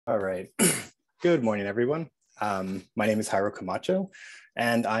All right. Good morning, everyone. My name is Jairo Camacho,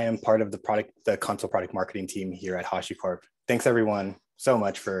 and I am part of the Consul product marketing team here at HashiCorp. Thanks, everyone, so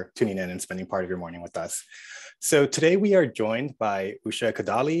much for tuning in and spending part of your morning with us. So today we are joined by Usha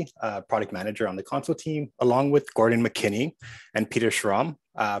Kadali, product manager on the Consul team, along with Gordon McKinney and Peter Schramm,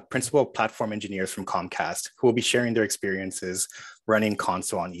 principal platform engineers from Comcast, who will be sharing their experiences running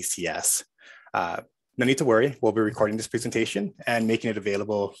Consul on ECS. No need to worry, we'll be recording this presentation and making it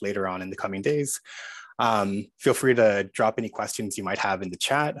available later on in the coming days. Feel free to drop any questions you might have in the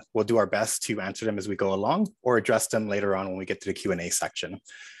chat. We'll do our best to answer them as we go along or address them later on when we get to the Q&A section.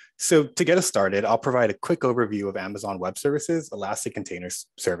 So to get us started, I'll provide a quick overview of Amazon Web Services Elastic Container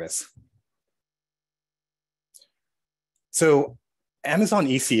Service. So Amazon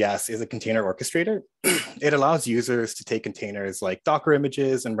ECS is a container orchestrator. It allows users to take containers like Docker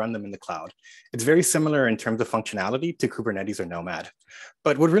images and run them in the cloud. It's very similar in terms of functionality to Kubernetes or Nomad.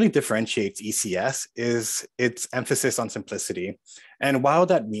 But what really differentiates ECS is its emphasis on simplicity. And while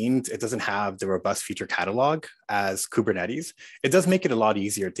that means it doesn't have the robust feature catalog as Kubernetes, it does make it a lot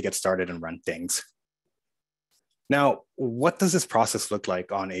easier to get started and run things. Now, what does this process look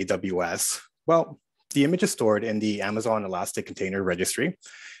like on AWS? Well, the image is stored in the Amazon Elastic Container Registry.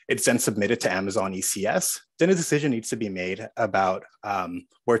 It's then submitted to Amazon ECS. Then a decision needs to be made about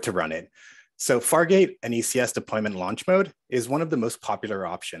where to run it. So Fargate and ECS deployment launch mode is one of the most popular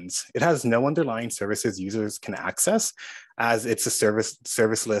options. It has no underlying services users can access, as it's a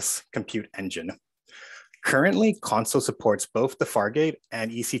serviceless compute engine. Currently, Consul supports both the Fargate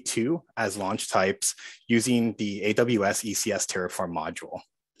and EC2 as launch types using the AWS ECS Terraform module.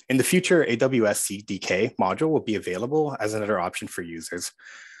 In the future, AWS CDK module will be available as another option for users.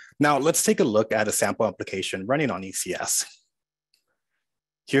 Now, let's take a look at a sample application running on ECS.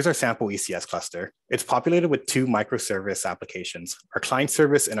 Here's our sample ECS cluster. It's populated with two microservice applications, our client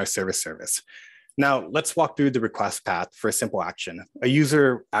service and our service service. Now, let's walk through the request path for a simple action, a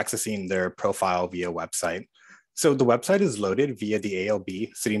user accessing their profile via website. So the website is loaded via the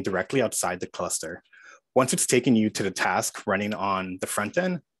ALB sitting directly outside the cluster. Once it's taken you to the task running on the front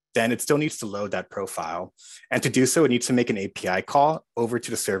end, then it still needs to load that profile. And to do so, it needs to make an API call over to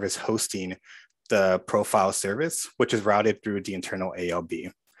the service hosting the profile service, which is routed through the internal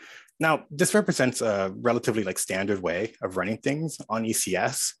ALB. Now, this represents a relatively standard way of running things on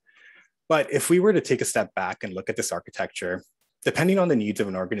ECS. But if we were to take a step back and look at this architecture, depending on the needs of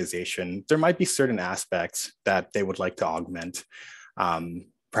an organization, there might be certain aspects that they would like to augment.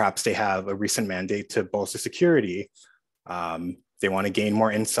 Perhaps they have a recent mandate to bolster security. They want to gain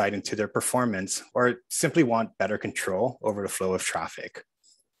more insight into their performance, or simply want better control over the flow of traffic.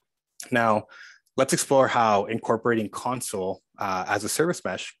 Now, let's explore how incorporating Consul as a service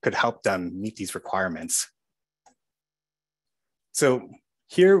mesh could help them meet these requirements. So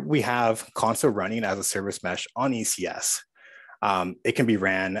here we have Consul running as a service mesh on ECS. It can be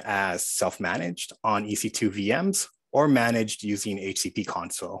ran as self-managed on EC2 VMs or managed using HCP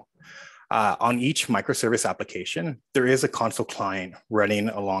Consul. On each microservice application, there is a Consul client running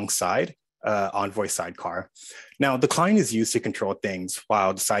alongside Envoy sidecar. Now, the client is used to control things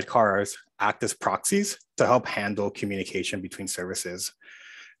while the sidecars act as proxies to help handle communication between services.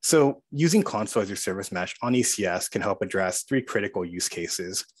 So using Consul as your service mesh on ECS can help address three critical use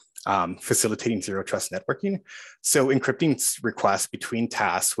cases: facilitating zero trust networking. So encrypting requests between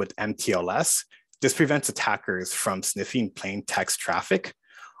tasks with MTLS. This prevents attackers from sniffing plain text traffic.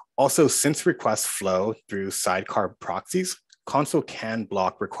 Also, since requests flow through sidecar proxies, Consul can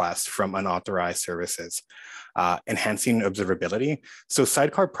block requests from unauthorized services, enhancing observability. So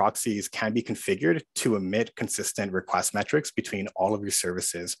sidecar proxies can be configured to emit consistent request metrics between all of your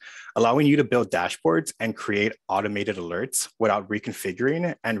services, allowing you to build dashboards and create automated alerts without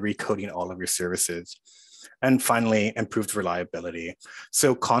reconfiguring and recoding all of your services. And finally, improved reliability.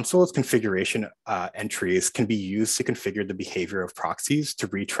 So Consul's configuration entries can be used to configure the behavior of proxies to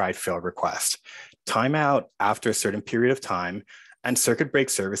retry failed requests, timeout after a certain period of time, and circuit break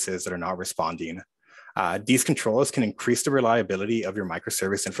services that are not responding. These controls can increase the reliability of your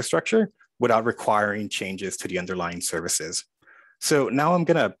microservice infrastructure without requiring changes to the underlying services. So now I'm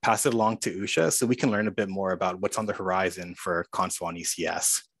gonna pass it along to Usha so we can learn a bit more about what's on the horizon for Consul on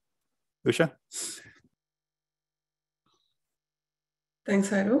ECS. Usha? Thanks,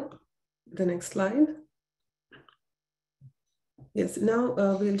 Jairo. The next slide. Yes, now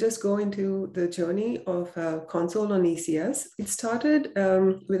we'll just go into the journey of Consul on ECS. It started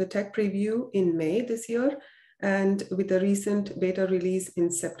with a tech preview in May this year and with a recent beta release in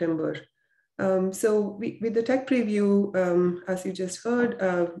September. With the tech preview, as you just heard,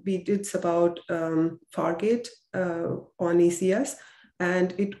 we did support Fargate on ECS.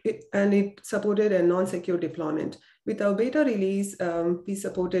 and it supported a non-secure deployment. With our beta release, we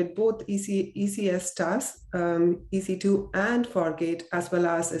supported both ECS tasks, EC2 and Fargate, as well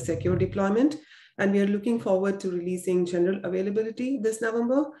as a secure deployment. And we are looking forward to releasing general availability this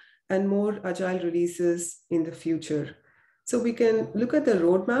November and more agile releases in the future. So we can look at the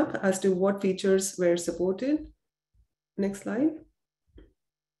roadmap as to what features were supported. Next slide.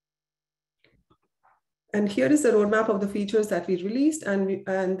 And here is the roadmap of the features that we released and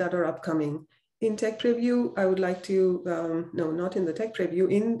that are upcoming. In tech preview, I would like to, no, not in the tech preview,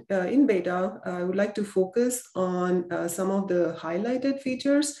 in beta, I would like to focus on some of the highlighted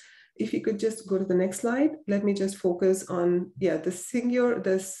features. If you could just go to the next slide, let me just focus on, the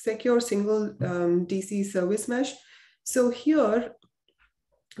secure single DC service mesh. So here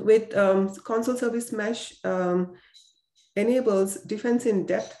with Consul service mesh, enables defense in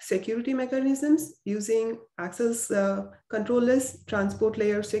depth security mechanisms using access control list, transport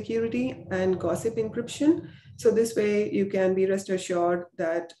layer security, and gossip encryption. So this way you can be rest assured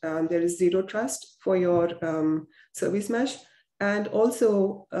that there is zero trust for your service mesh. And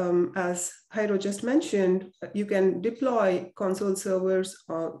also, as Jairo just mentioned, you can deploy Consul servers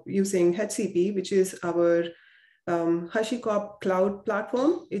using HCP, which is our HashiCorp cloud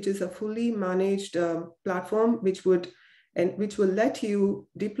platform. It is a fully managed platform which will let you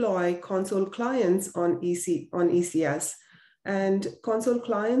deploy Consul clients on ECS. And Consul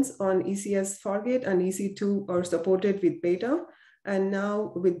clients on ECS Fargate and EC2 are supported with beta. And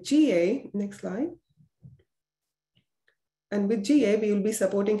now with GA, next slide. And with GA, we will be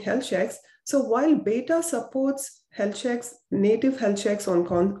supporting health checks. So while beta supports health checks, native health checks on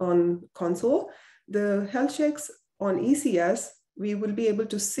Consul, the health checks on ECS, we will be able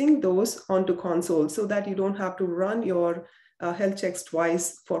to sync those onto Consul so that you don't have to run your health checks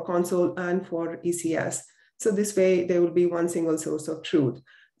twice for Consul and for ECS. So this way, there will be one single source of truth.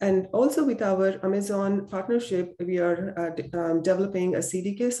 And also with our Amazon partnership, we are developing a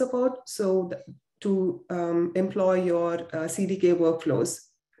CDK support to employ your CDK workflows.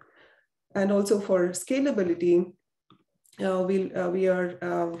 And also for scalability, we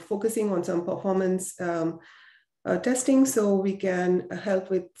are focusing on some performance testing, so we can help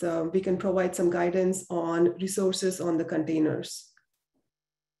with, we can provide some guidance on resources on the containers.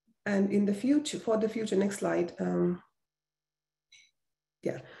 And in the future, for the future, next slide.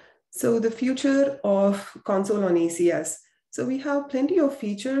 So the future of Consul on ECS. So we have plenty of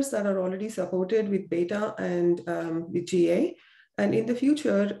features that are already supported with beta and with GA. And in the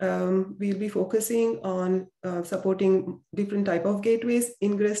future, we'll be focusing on supporting different type of gateways,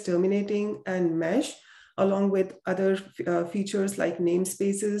 ingress, terminating, and mesh, along with other features like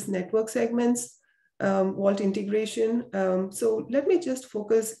namespaces, network segments, vault integration. So let me just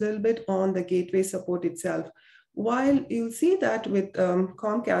focus a little bit on the gateway support itself. While you'll see that with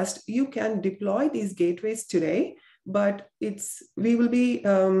Comcast, you can deploy these gateways today, but we will be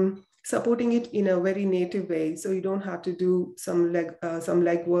supporting it in a very native way. So you don't have to do some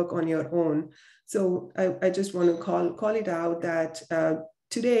legwork on your own. So I just want to call it out that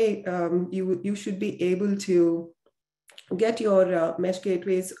today you should be able to get your mesh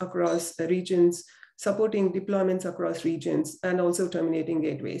gateways across regions, supporting deployments across regions, and also terminating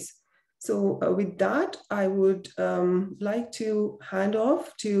gateways. So with that, I would like to hand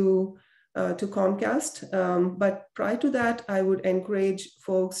off to Comcast. But prior to that, I would encourage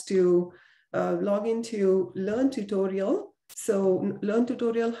folks to log into Learn Tutorial. So Learn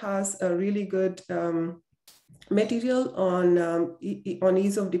Tutorial has a really good material on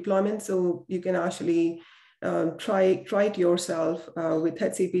ease of deployment. So you can actually try it yourself with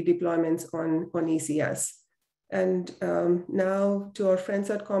HCP deployments on ECS. And now to our friends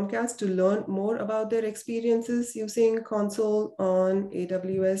at Comcast to learn more about their experiences using Consul on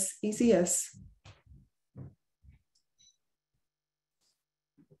AWS ECS.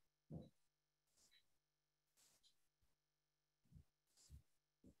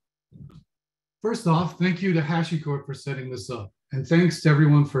 First off, thank you to HashiCorp for setting this up, and thanks to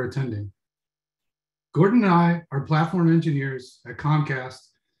everyone for attending. Gordon and I are platform engineers at Comcast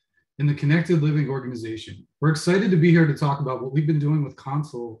in the Connected Living organization. We're excited to be here to talk about what we've been doing with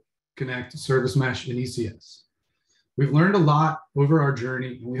Consul Connect, Service Mesh, and ECS. We've learned a lot over our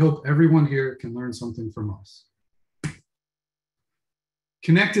journey, and we hope everyone here can learn something from us.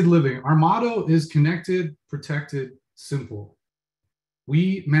 Connected Living. Our motto is connected, protected, simple.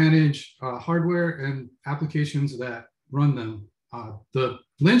 We manage hardware and applications that run them. The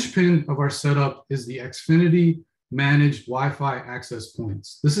linchpin of our setup is the Xfinity managed Wi-Fi access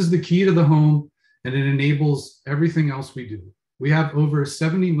points. This is the key to the home, and it enables everything else we do. We have over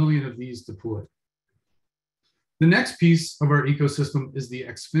 70 million of these deployed. The next piece of our ecosystem is the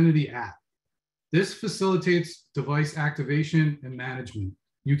Xfinity app. This facilitates device activation and management.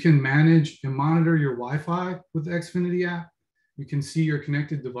 You can manage and monitor your Wi-Fi with the Xfinity app. You can see your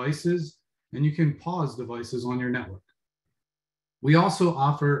connected devices, and you can pause devices on your network. We also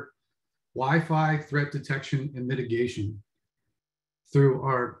offer Wi-Fi threat detection and mitigation through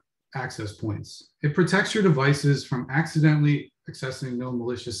our access points. It protects your devices from accidentally accessing known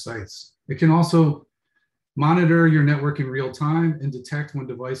malicious sites. It can also monitor your network in real time and detect when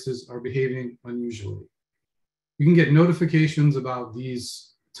devices are behaving unusually. You can get notifications about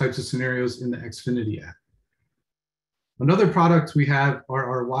these types of scenarios in the Xfinity app. Another product we have are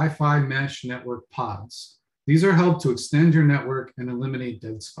our Wi-Fi mesh network pods. These are helped to extend your network and eliminate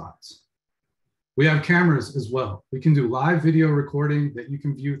dead spots. We have cameras as well. We can do live video recording that you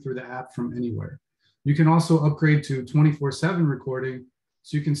can view through the app from anywhere. You can also upgrade to 24/7 recording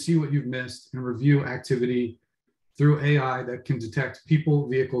so you can see what you've missed and review activity through AI that can detect people,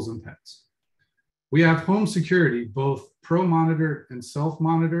 vehicles, and pets. We have home security, both pro-monitored and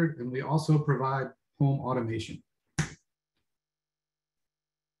self-monitored, and we also provide home automation.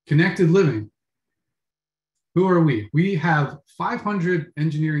 Connected living. Who are we? We have 500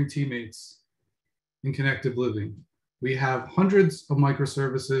 engineering teammates in connected living. We have hundreds of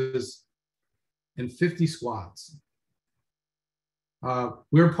microservices and 50 squads.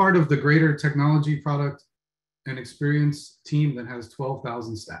 We're part of the greater technology product and experience team that has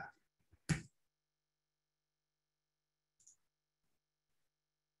 12,000 staff.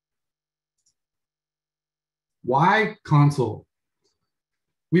 Why Consul?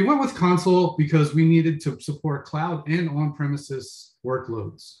 We went with Consul because we needed to support cloud and on-premises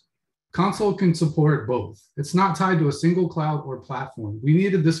workloads. Consul can support both. It's not tied to a single cloud or platform. We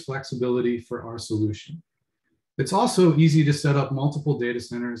needed this flexibility for our solution. It's also easy to set up multiple data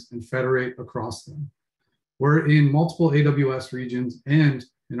centers and federate across them. We're in multiple AWS regions and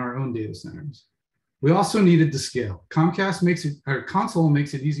in our own data centers. We also needed to scale. Consul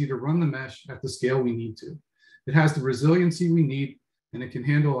makes it easy to run the mesh at the scale we need to. It has the resiliency we need, and it can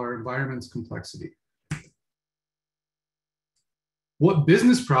handle our environment's complexity. What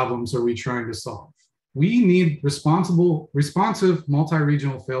business problems are we trying to solve? We need responsive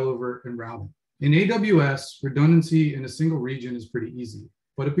multi-regional failover and routing. In AWS, redundancy in a single region is pretty easy,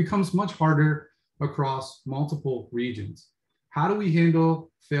 but it becomes much harder across multiple regions. How do we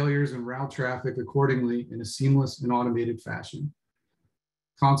handle failures and route traffic accordingly in a seamless and automated fashion?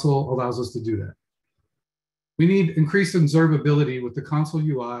 Consul allows us to do that. We need increased observability with the Consul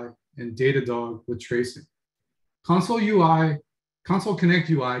UI and Datadog with tracing. Consul Connect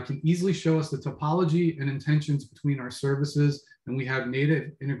UI can easily show us the topology and intentions between our services, and we have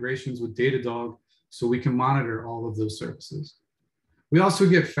native integrations with Datadog so we can monitor all of those services. We also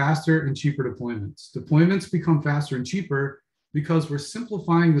get faster and cheaper deployments. Deployments become faster and cheaper because we're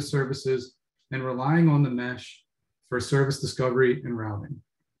simplifying the services and relying on the mesh for service discovery and routing.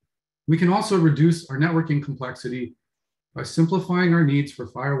 We can also reduce our networking complexity by simplifying our needs for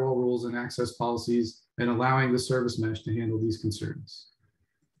firewall rules and access policies and allowing the service mesh to handle these concerns.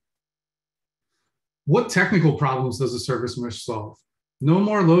 What technical problems does the service mesh solve? No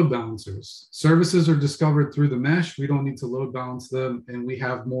more load balancers. Services are discovered through the mesh. We don't need to load balance them, and we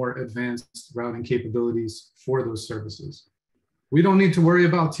have more advanced routing capabilities for those services. We don't need to worry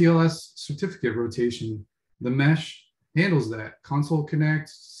about TLS certificate rotation. The mesh handles that. Consul Connect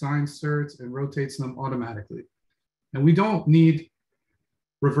signs certs and rotates them automatically. And we don't need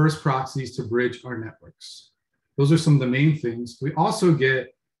reverse proxies to bridge our networks. Those are some of the main things. We also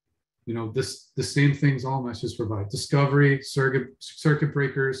get, the same things all meshes provide: discovery, circuit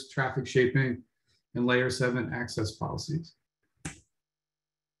breakers, traffic shaping, and layer 7 access policies.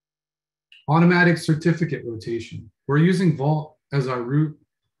 Automatic certificate rotation. We're using Vault as our root.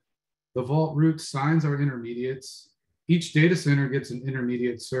 The Vault root signs our intermediates. Each data center gets an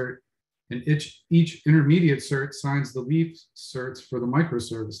intermediate cert, and each intermediate cert signs the leaf certs for the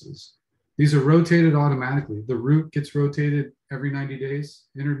microservices. These are rotated automatically. The root gets rotated every 90 days.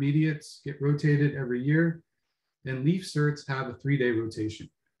 Intermediates get rotated every year, and leaf certs have a 3-day rotation.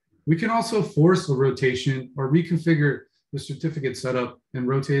 We can also force a rotation or reconfigure the certificate setup and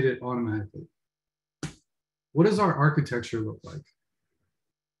rotate it automatically. What does our architecture look like?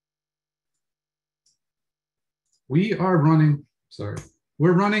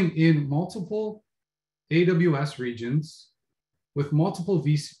 We're running in multiple AWS regions with multiple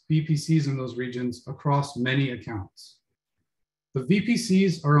VPCs in those regions across many accounts. The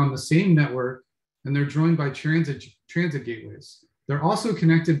VPCs are on the same network, and they're joined by transit gateways. They're also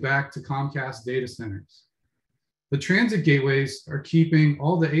connected back to Comcast data centers. The transit gateways are keeping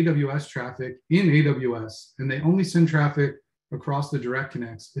all the AWS traffic in AWS, and they only send traffic across the direct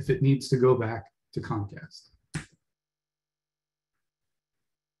connects if it needs to go back to Comcast.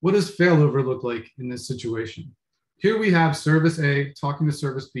 What does failover look like in this situation? Here we have service A talking to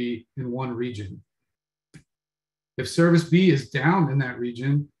service B in one region. If service B is down in that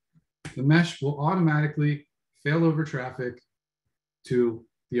region, the mesh will automatically fail over traffic to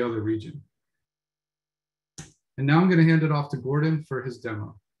the other region. And now I'm going to hand it off to Gordon for his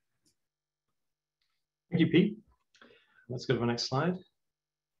demo. Thank you, Pete. Let's go to the next slide.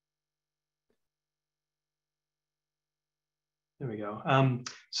 There we go.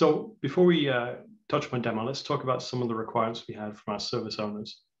 So before we touch on demo, let's talk about some of the requirements we had from our service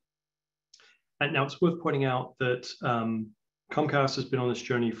owners. And now it's worth pointing out that Comcast has been on this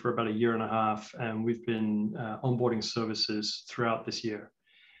journey for about 1.5 years, and we've been onboarding services throughout this year.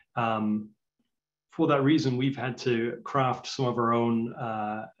 For that reason, we've had to craft some of our own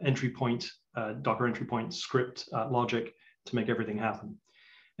entry point, Docker entry point script logic to make everything happen.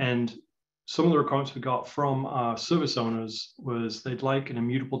 And some of the requirements we got from our service owners was they'd like an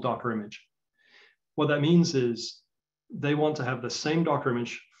immutable Docker image. What that means is they want to have the same Docker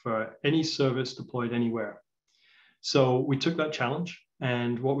image for any service deployed anywhere. So we took that challenge,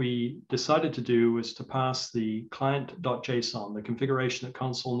 and what we decided to do was to pass the client.json, the configuration that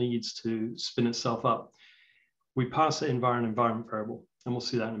Consul needs to spin itself up. We pass it in via an environment variable, and we'll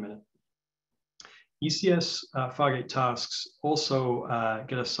see that in a minute. ECS Fargate tasks also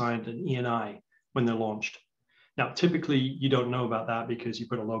get assigned an ENI when they're launched. Now, typically, you don't know about that because you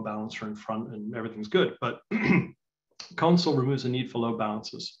put a load balancer in front and everything's good, but Consul removes the need for load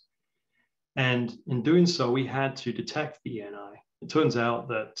balancers. And in doing so, we had to detect the ENI. It turns out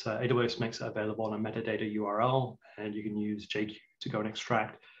that AWS makes it available on a metadata URL, and you can use JQ to go and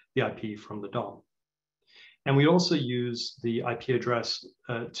extract the IP from the DOM. And we also use the IP address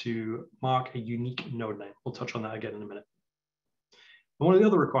to mark a unique node name. We'll touch on that again in a minute. And one of the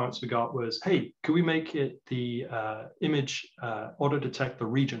other requirements we got was, hey, could we make it the image auto-detect the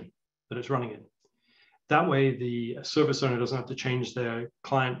region that it's running in? That way, the service owner doesn't have to change their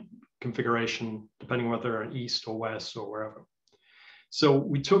client configuration depending on whether they're east or west or wherever. So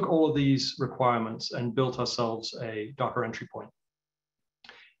we took all of these requirements and built ourselves a Docker entry point.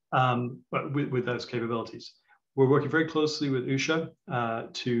 But with those capabilities. We're working very closely with Usha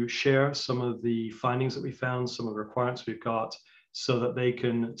to share some of the findings that we found, some of the requirements we've got, so that they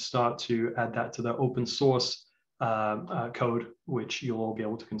can start to add that to their open source code, which you'll all be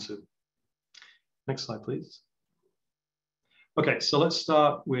able to consume. Next slide, please. Okay, so let's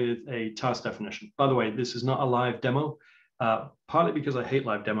start with a task definition. By the way, this is not a live demo, partly because I hate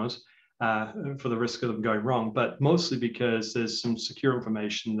live demos. For the risk of them going wrong, but mostly because there's some secure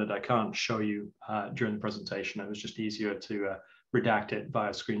information that I can't show you during the presentation. It was just easier to redact it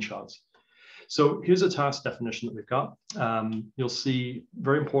via screenshots. So here's a task definition that we've got. You'll see,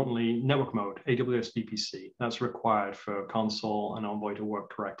 very importantly, network mode, AWS VPC. That's required for Consul and Envoy to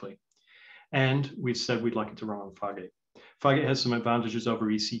work correctly. And we said we'd like it to run on Fargate. Fargate has some advantages over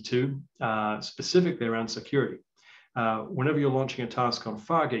EC2, specifically around security. Whenever you're launching a task on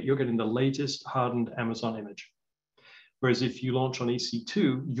Fargate, you're getting the latest hardened Amazon image. Whereas if you launch on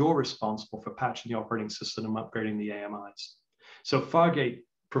EC2, you're responsible for patching the operating system and upgrading the AMIs. So Fargate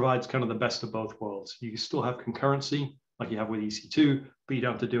provides kind of the best of both worlds. You still have concurrency like you have with EC2, but you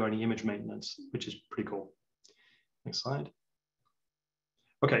don't have to do any image maintenance, which is pretty cool. Next slide.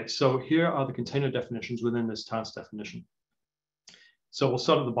 Okay, so here are the container definitions within this task definition. So we'll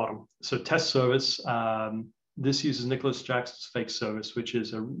start at the bottom. So test service. This uses Nicholas Jackson's fake service, which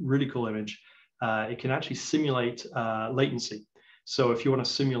is a really cool image. It can actually simulate latency. So if you want to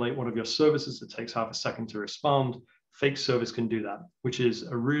simulate one of your services that takes half a second to respond, fake service can do that, which is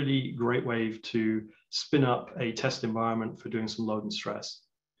a really great way to spin up a test environment for doing some load and stress.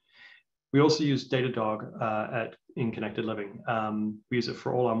 We also use Datadog in Connected Living. We use it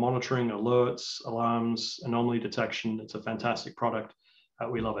for all our monitoring, alerts, alarms, anomaly detection. It's a fantastic product.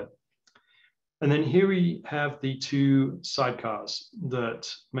 We love it. And then here we have the two sidecars that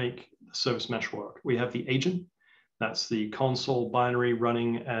make the service mesh work. We have the agent. That's the Consul binary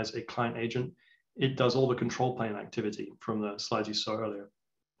running as a client agent. It does all the control plane activity from the slides you saw earlier.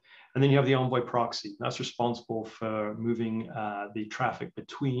 And then you have the Envoy proxy. That's responsible for moving the traffic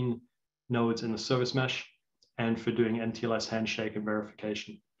between nodes in the service mesh and for doing MTLS handshake and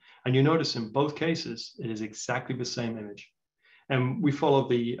verification. And you notice in both cases, it is exactly the same image. And we follow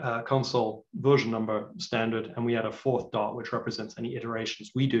the Consul version number standard, and we add a fourth dot, which represents any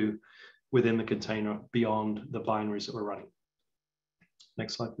iterations we do within the container beyond the binaries that we're running.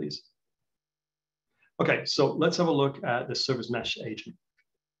 Next slide, please. Okay, so let's have a look at the service mesh agent.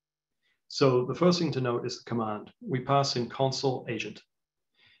 So the first thing to note is the command. We pass in Consul agent,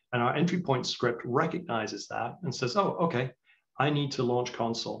 and our entry point script recognizes that and says, oh, okay, I need to launch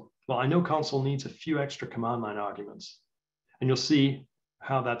Consul. Well, I know Consul needs a few extra command line arguments, and you'll see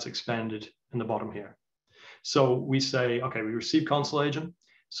how that's expanded in the bottom here. So we say, okay, we receive Consul agent.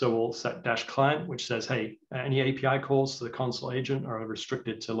 So we'll set -client, which says, hey, any API calls to the Consul agent are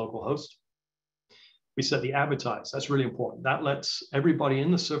restricted to localhost. We set the advertise. That's really important. That lets everybody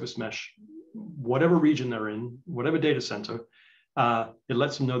in the service mesh, whatever region they're in, whatever data center, it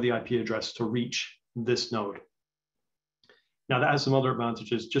lets them know the IP address to reach this node. Now that has some other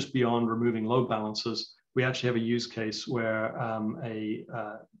advantages just beyond removing load balancers. We actually have a use case where a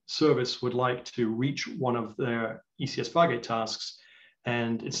service would like to reach one of their ECS Fargate tasks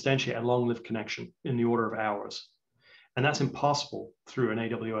and instantiate a long-lived connection in the order of hours. And that's impossible through an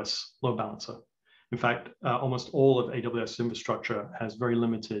AWS load balancer. In fact, almost all of AWS infrastructure has very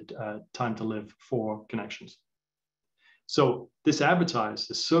limited time to live for connections. So this advertise,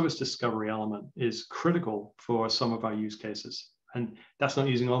 this service discovery element is critical for some of our use cases. And that's not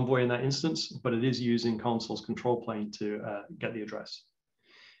using Envoy in that instance, but it is using Consul's control plane to get the address.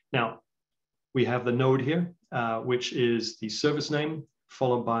 Now, we have the node here, which is the service name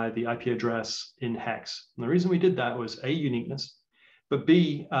followed by the IP address in hex. And the reason we did that was A, uniqueness, but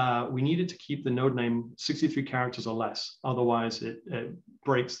B, we needed to keep the node name 63 characters or less. Otherwise, it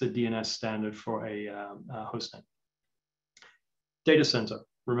breaks the DNS standard for a host name. Data center.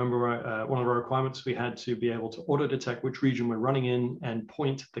 Remember, one of our requirements, we had to be able to auto detect which region we're running in and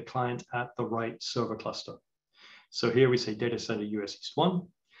point the client at the right server cluster. So here we say data center US East 1,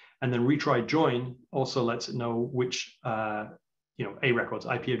 and then retry join also lets it know which A records,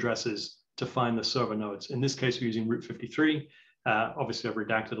 IP addresses to find the server nodes. In this case, we're using route 53. Obviously, I've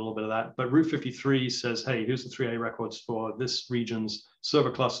redacted a little bit of that, but route 53 says, hey, here's the 3A records for this region's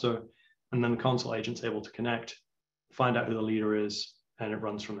server cluster, and then the Consul agent's able to connect, find out who the leader is, and it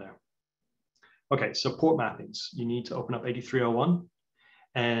runs from there. Okay, so port mappings. You need to open up 8301,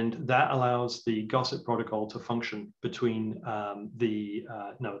 and that allows the gossip protocol to function between the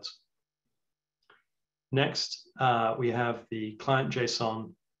nodes. Next, we have the client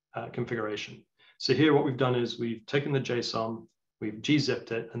JSON configuration. So here what we've done is we've taken the JSON, we've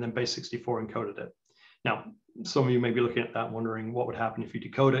gzipped it, and then base64 encoded it. Now, some of you may be looking at that wondering what would happen if you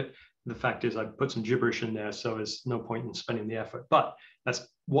decode it. The fact is I put some gibberish in there, so there's no point in spending the effort. But that's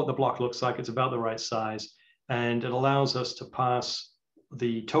what the block looks like. It's about the right size, and it allows us to pass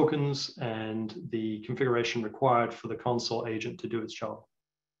the tokens and the configuration required for the Consul agent to do its job.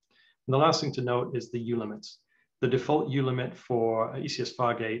 And the last thing to note is the ulimits. The default ulimit for ECS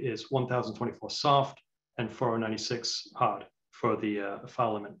Fargate is 1024 soft and 4096 hard for the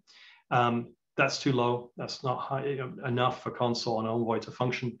file limit. That's too low. That's not high enough for Consul and Envoy to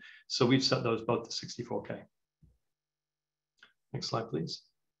function. So we've set those both to 64K. Next slide, please.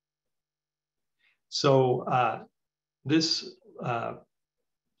 So this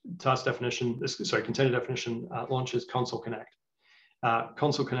task definition, container definition launches Consul Connect.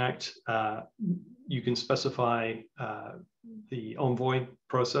 Consul Connect, you can specify the Envoy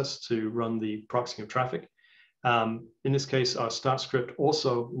process to run the proxying of traffic. In this case, our start script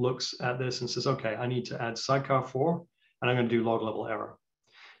also looks at this and says, okay, I need to add sidecar 4, and I'm going to do log level error.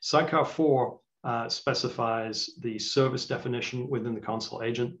 Sidecar 4 specifies the service definition within the Consul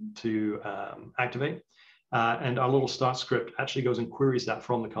agent to activate. And our little start script actually goes and queries that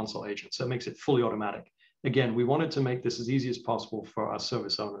from the Consul agent. So it makes it fully automatic. Again, we wanted to make this as easy as possible for our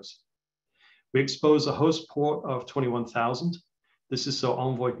service owners. We expose a host port of 21,000. This is so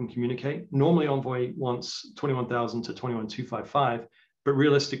Envoy can communicate. Normally Envoy wants 21,000 to 21,255, but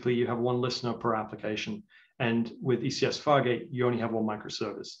realistically you have one listener per application. And with ECS Fargate, you only have one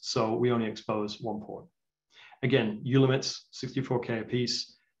microservice. So we only expose one port. Again, ulimits, 64K a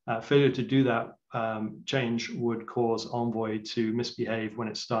piece. Failure to do that change would cause Envoy to misbehave when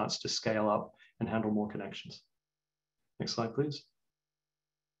it starts to scale up and handle more connections. Next slide, please.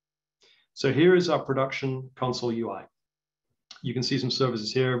 So here is our production Consul UI. You can see some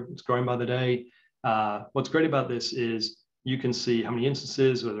services here. It's growing by the day. What's great about this is you can see how many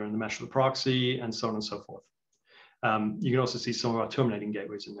instances, whether in the mesh of the proxy, and so on and so forth. You can also see some of our terminating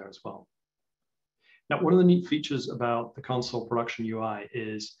gateways in there as well. Now, one of the neat features about the Consul production UI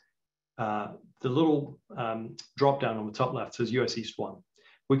is the little drop-down on the top left says US East 1.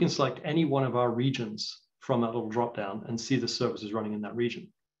 We can select any one of our regions from that little drop-down and see the services running in that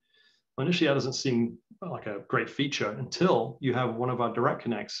region. Well, initially, that doesn't seem like a great feature until you have one of our direct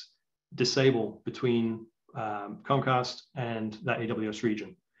connects disable between Comcast and that AWS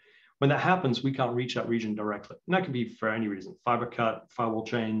region. When that happens, we can't reach that region directly. And that can be for any reason, fiber cut, firewall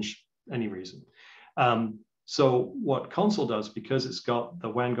change, any reason. So what Consul does, because it's got the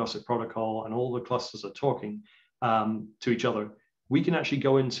WAN gossip protocol and all the clusters are talking to each other, we can actually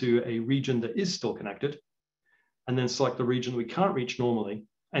go into a region that is still connected and then select the region we can't reach normally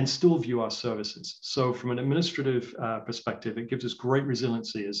and still view our services. So from an administrative perspective, it gives us great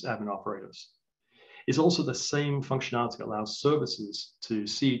resiliency as admin operators. It's also the same functionality that allows services to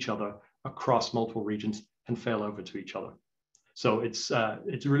see each other across multiple regions and fail over to each other. So it's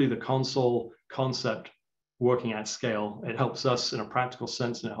really the Consul concept working at scale. It helps us in a practical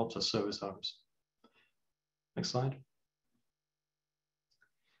sense, and it helps us service owners. Next slide.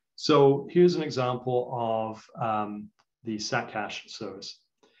 So here's an example of the SatCache service.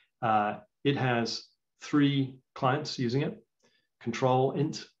 It has 3 clients using it: control,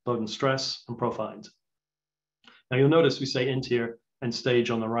 int, load and stress, and profile int. Now you'll notice we say int here and stage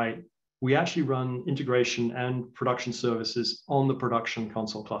on the right. We actually run integration and production services on the production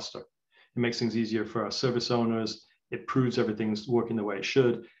Consul cluster. It makes things easier for our service owners. It proves everything's working the way it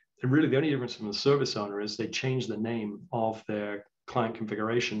should. And really the only difference from the service owner is they change the name of their client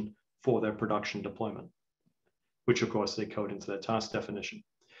configuration for their production deployment, which of course they code into their task definition.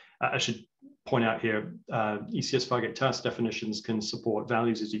 I should point out here, ECS Fargate task definitions can support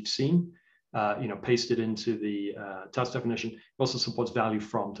values as you've seen, pasted into the task definition. It also supports value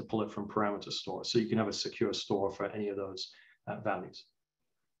from to pull it from parameter store. So you can have a secure store for any of those values.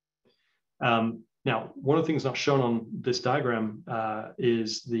 Now, one of the things not shown on this diagram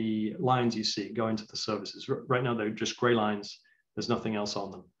is the lines you see going to the services. Right now, they're just gray lines. There's nothing else on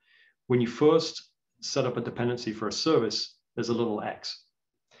them. When you first set up a dependency for a service, there's a little X.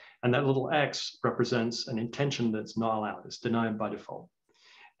 And that little X represents an intention that's not allowed. It's denied by default.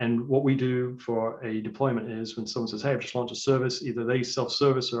 And what we do for a deployment is when someone says, hey, I've just launched a service, either they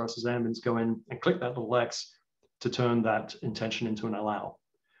self-service or us as admins go in and click that little X to turn that intention into an allow,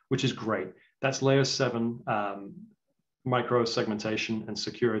 which is great. That's layer 7 micro segmentation and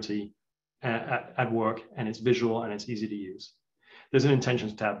security at work, and it's visual and it's easy to use. There's an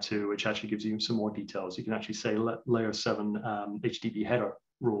intentions tab too, which actually gives you some more details. You can actually say layer 7 HTTP header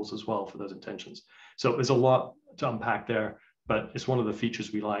rules as well for those intentions. So there's a lot to unpack there, but it's one of the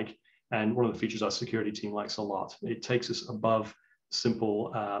features we like, and one of the features our security team likes a lot. It takes us above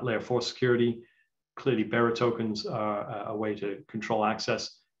simple layer 4 security. Clearly, bearer tokens are a way to control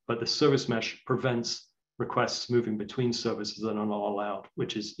access, but the service mesh prevents requests moving between services that are not allowed,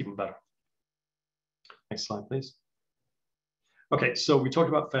 which is even better. Next slide, please. Okay, so we talked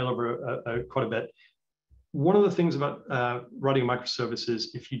about failover quite a bit. One of the things about writing microservices,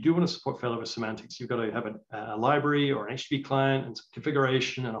 if you do want to support failover semantics, you've got to have a library or an HTTP client and some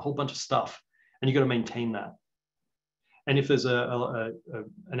configuration and a whole bunch of stuff, and you've got to maintain that. And if there's an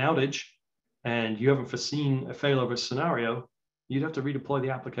outage and you haven't foreseen a failover scenario, you'd have to redeploy the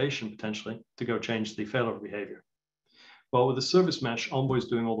application potentially to go change the failover behavior. Well, with the service mesh, Envoy's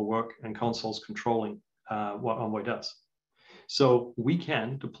doing all the work and Consul's controlling what Envoy does. So we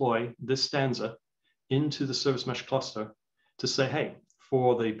can deploy this stanza into the service mesh cluster to say, hey,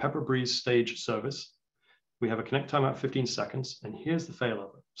 for the Pepper Breeze stage service, we have a connect timeout 15 seconds, and here's the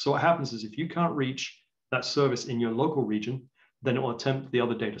failover. So what happens is if you can't reach that service in your local region, then it will attempt the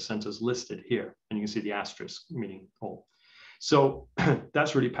other data centers listed here. And you can see the asterisk, meaning all. So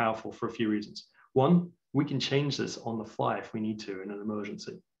that's really powerful for a few reasons. One, we can change this on the fly if we need to in an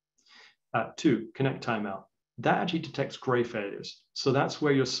emergency. 2, connect timeout. That actually detects gray failures. So that's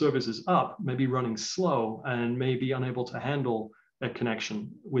where your service is up, maybe running slow and may be unable to handle a connection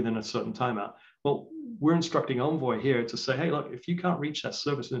within a certain timeout. Well, we're instructing Envoy here to say, hey, look, if you can't reach that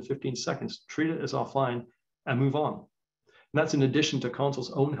service within 15 seconds, treat it as offline and move on. And that's in addition to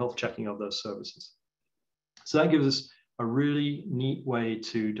Consul's own health checking of those services. So that gives us a really neat way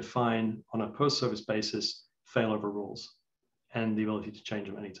to define on a per service basis failover rules and the ability to change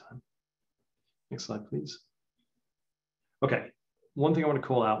them anytime. Next slide, please. Okay, one thing I want to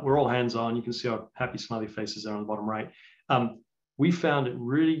call out, we're all hands-on. You can see our happy smiley faces there on the bottom right. We found it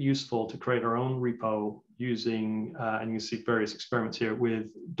really useful to create our own repo using, and you can see various experiments here with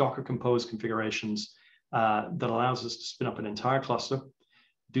Docker Compose configurations that allows us to spin up an entire cluster,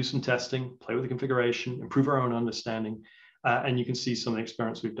 do some testing, play with the configuration, improve our own understanding, and you can see some of the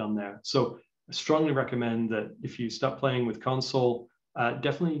experiments we've done there. So I strongly recommend that if you start playing with Consul,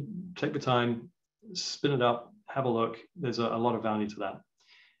 definitely take the time, spin it up, have a look. There's a lot of value to that.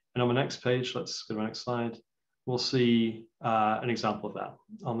 And on the next page, let's go to the next slide. We'll see an example of that.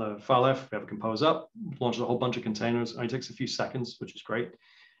 On the far left, we have a compose up, launches a whole bunch of containers. It only takes a few seconds, which is great.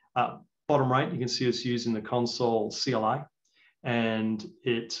 Bottom right, you can see us using the Consul CLI. and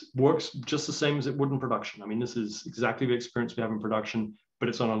it works just the same as it would in production. I mean, this is exactly the experience we have in production, but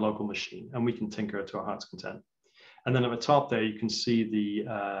it's on a local machine, and we can tinker it to our heart's content. And then at the top there, you can see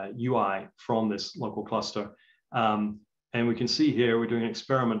the UI from this local cluster. And we can see here, we're doing an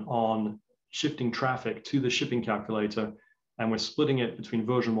experiment on shifting traffic to the shipping calculator, and we're splitting it between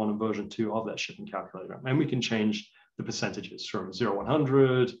version 1 and version 2 of that shipping calculator. And we can change the percentages from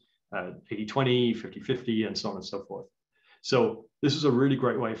 0-100, 80-20, 50-50, and so on and so forth. So this is a really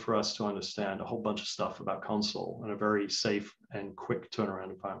great way for us to understand a whole bunch of stuff about Consul in a very safe and quick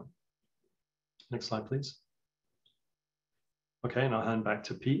turnaround environment. Next slide, please. Okay, and I'll hand back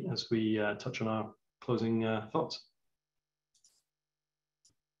to Pete as we touch on our closing thoughts.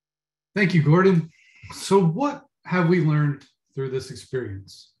 Thank you, Gordon. So what have we learned through this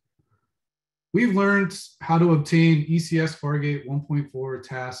experience? We've learned how to obtain ECS Fargate 1.4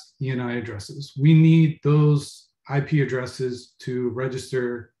 task ENI addresses. We need those IP addresses to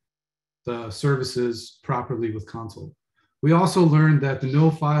register the services properly with Consul. We also learned that the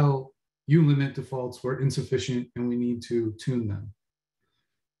no file ulimit defaults were insufficient and we need to tune them.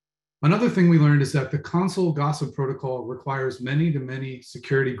 Another thing we learned is that the Consul gossip protocol requires many-to-many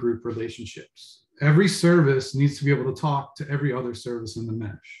security group relationships. Every service needs to be able to talk to every other service in the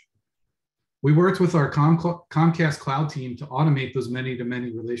mesh. We worked with our Comcast cloud team to automate those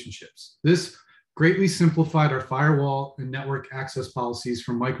many-to-many relationships. This greatly simplified our firewall and network access policies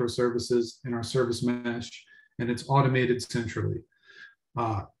for microservices in our service mesh, and it's automated centrally.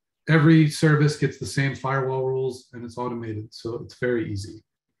 Every service gets the same firewall rules and it's automated, so it's very easy.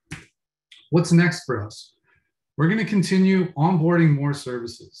 What's next for us? We're going to continue onboarding more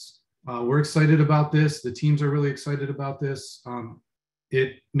services. We're excited about this. The teams are really excited about this.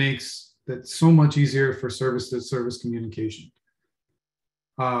 It makes that so much easier for service-to-service communication.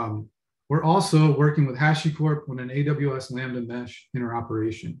 We're also working with HashiCorp on an AWS Lambda mesh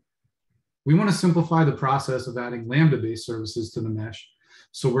interoperation. We want to simplify the process of adding Lambda-based services to the mesh,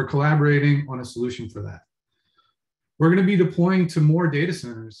 so we're collaborating on a solution for that. We're going to be deploying to more data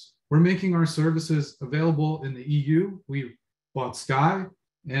centers. We're making our services available in the EU. We bought Sky,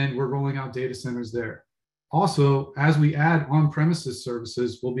 and we're rolling out data centers there. Also, as we add on-premises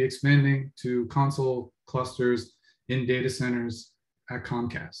services, we'll be expanding to Consul clusters in data centers at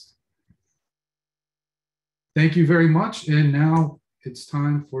Comcast. Thank you very much, and now it's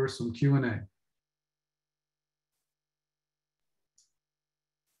time for some Q&A.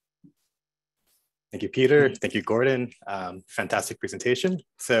 Thank you, Peter. Thank you, Gordon. Fantastic presentation.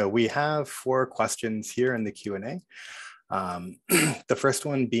 So we have 4 questions here in the Q&A. The first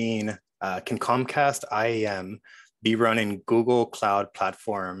one being, can Comcast IAM be run in Google Cloud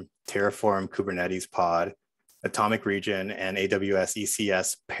Platform, Terraform, Kubernetes Pod, Atomic Region, and AWS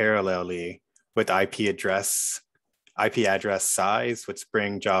ECS parallelly with IP address size with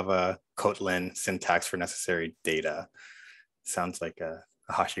Spring, Java, Kotlin syntax for necessary data? Sounds like a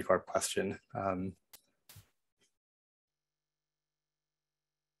HashiCorp question.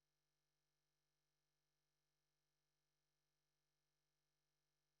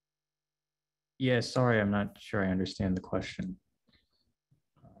 Yeah, sorry, I'm not sure I understand the question.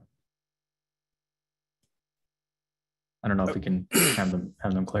 I don't know if we can have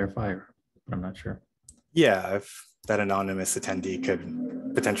them clarify, but I'm not sure. Yeah, if that anonymous attendee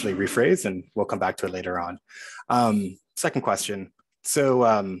could potentially rephrase, and we'll come back to it later on. Second question. So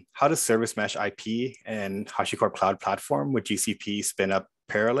how does Service Mesh IP and HashiCorp Cloud Platform with GCP spin up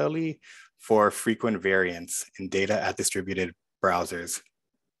parallelly for frequent variance in data at distributed browsers?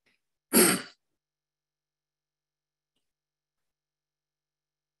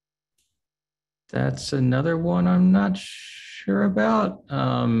 That's another one I'm not sure about.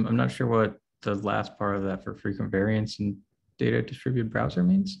 I'm not sure what the last part of that for frequent variance in data distributed browser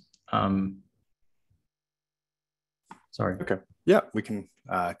means. Sorry. Okay. Yeah, we can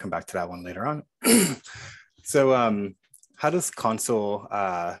come back to that one later on. So how is Consul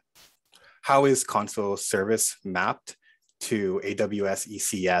service mapped to AWS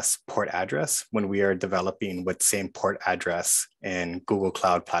ECS port address when we are developing with same port address in Google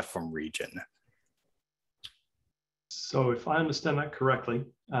Cloud Platform region? So if I understand that correctly,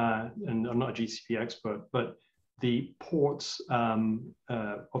 and I'm not a GCP expert, but the ports of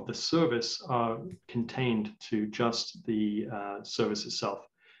the service are contained to just the service itself.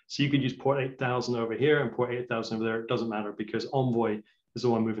 So you could use port 8000 over here and port 8000 over there. It doesn't matter because Envoy is the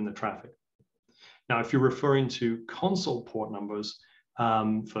one moving the traffic. Now, if you're referring to Consul port numbers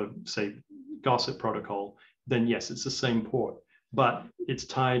for, say, Gossip protocol, then yes, it's the same port, but it's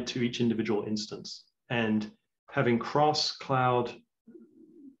tied to each individual instance. And having cross-cloud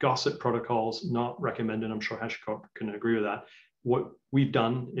Gossip protocols, not recommended. I'm sure HashiCorp can agree with that. what we've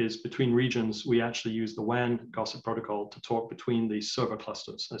done is between regions, we actually use the WAN gossip protocol to talk between the server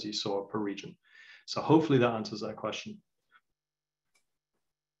clusters, as you saw, per region. So hopefully that answers that question.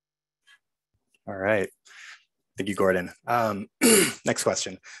 All right. Thank you, Gordon. Next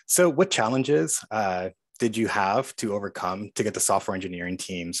question. So what challenges did you have to overcome to get the software engineering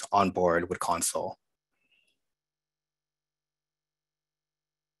teams on board with Consul?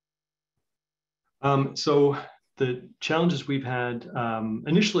 So the challenges we've had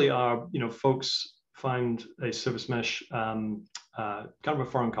initially are, folks find a service mesh kind of a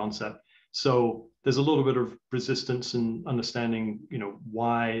foreign concept. So there's a little bit of resistance in understanding,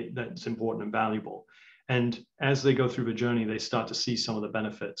 why that's important and valuable. And as they go through the journey, they start to see some of the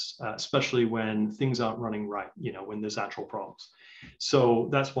benefits, especially when things aren't running right, when there's actual problems. So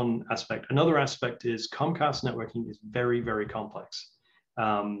that's one aspect. Another aspect is Comcast networking is very, very complex.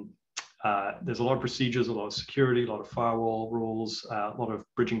 There's a lot of procedures, a lot of security, a lot of firewall rules, a lot of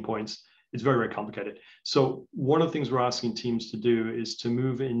bridging points. It's very, very complicated. So one of the things we're asking teams to do is to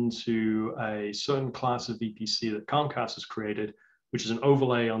move into a certain class of VPC that Comcast has created, which is an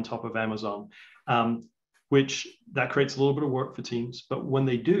overlay on top of Amazon, which that creates a little bit of work for teams. But when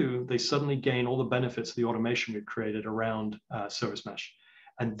they do, they suddenly gain all the benefits of the automation we've created around service mesh.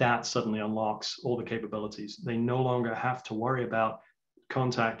 And that suddenly unlocks all the capabilities. They no longer have to worry about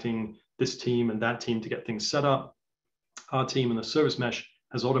contacting this team and that team to get things set up. Our team in the service mesh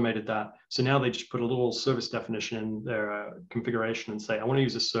has automated that. So now they just put a little service definition in their configuration and say, I want to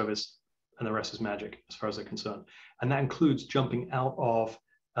use this service, and the rest is magic as far as they're concerned. And that includes jumping out of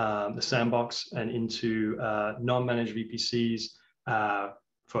the sandbox and into non-managed VPCs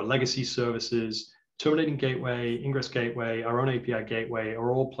for legacy services, terminating gateway, ingress gateway, our own API gateway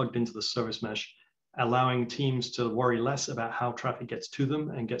are all plugged into the service mesh, allowing teams to worry less about how traffic gets to them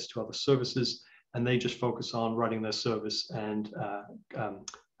and gets to other services, and they just focus on running their service and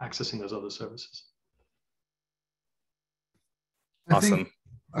accessing those other services. Awesome.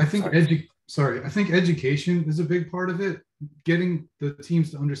 I think education is a big part of it, getting the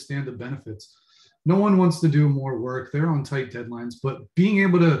teams to understand the benefits. No one wants to do more work. They're on tight deadlines, but being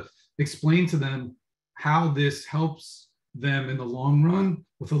able to explain to them how this helps them in the long run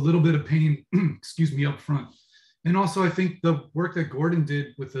with a little bit of pain, excuse me, up front. And also I think the work that Gordon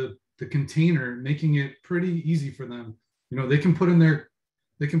did with the container, making it pretty easy for them. They can put in their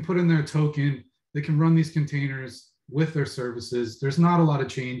token, they can run these containers with their services. There's not a lot of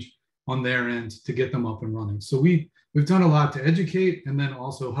change on their end to get them up and running. So we've done a lot to educate and then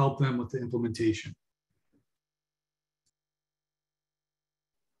also help them with the implementation.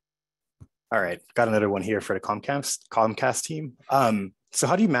 All right, got another one here for the Comcast team. So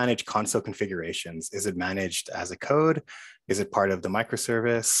how do you manage console configurations? Is it managed as a code? Is it part of the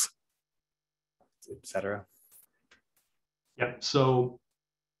microservice, et cetera? Yeah, so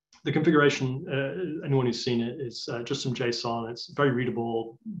the configuration, anyone who's seen it, is just some JSON. It's very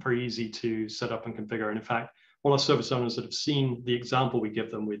readable, very easy to set up and configure. And in fact, all our service owners that have seen the example we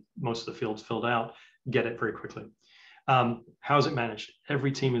give them with most of the fields filled out get it very quickly. How is it managed?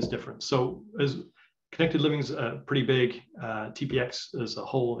 Every team is different. So as Connected Living is pretty big, TPX as a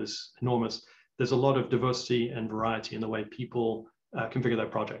whole is enormous. There's a lot of diversity and variety in the way people configure their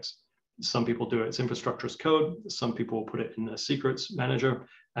projects. Some people do its infrastructure as code. Some people will put it in a secrets manager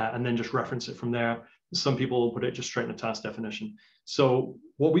and then just reference it from there. Some people will put it just straight in a task definition. So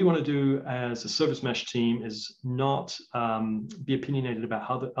what we want to do as a service mesh team is not be opinionated about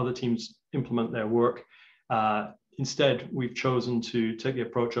how the other teams implement their work. Instead, we've chosen to take the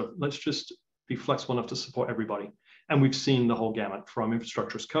approach of let's just be flexible enough to support everybody. And we've seen the whole gamut from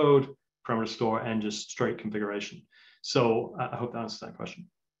infrastructure as code, parameter store, and just straight configuration. So I hope that answers that question.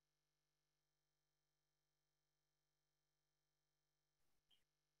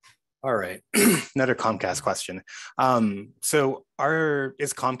 All right, another Comcast question. Is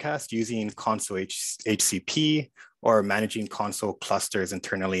Comcast using Consul HCP or managing Consul clusters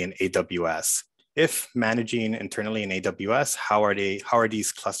internally in AWS? If managing internally in AWS, how are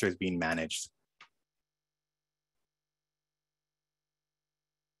these clusters being managed?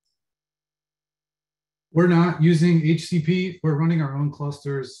 We're not using HCP. We're running our own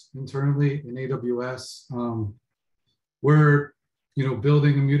clusters internally in AWS. We're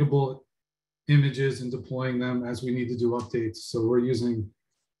building immutable images and deploying them as we need to do updates. So we're using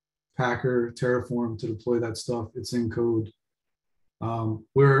Packer, Terraform to deploy that stuff. It's in code.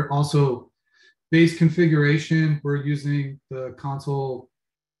 We're also base configuration. We're using the Consul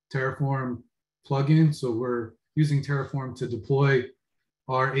Terraform plugin. So we're using Terraform to deploy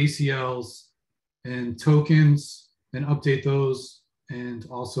our ACLs and tokens and update those and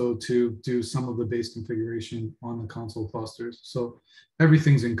also to do some of the base configuration on the Consul clusters. So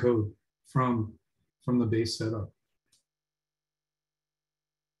everything's in code from the base setup.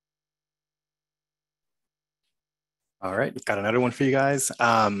 All right, got another one for you guys.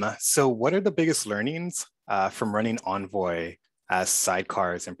 So what are the biggest learnings from running Envoy as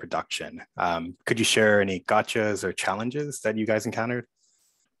sidecars in production? Could you share any gotchas or challenges that you guys encountered?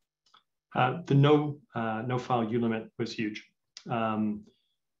 The no file ulimit was huge.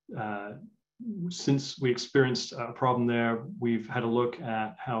 Since we experienced a problem there, we've had a look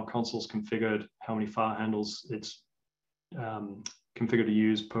at how Consul's configured, how many file handles it's configured to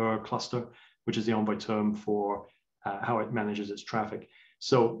use per cluster, which is the Envoy term for how it manages its traffic.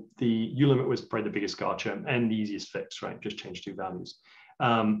 So the ulimit was probably the biggest gotcha and the easiest fix, right? Just change 2 values.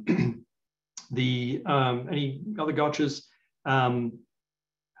 Any other gotchas?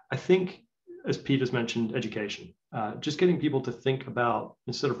 I think, as Peter's mentioned, education. Just getting people to think about,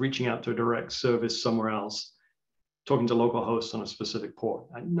 instead of reaching out to a direct service somewhere else, talking to local hosts on a specific port.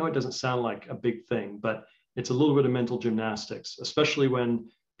 I know it doesn't sound like a big thing, but it's a little bit of mental gymnastics, especially when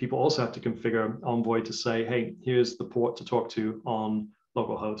people also have to configure Envoy to say, hey, here's the port to talk to on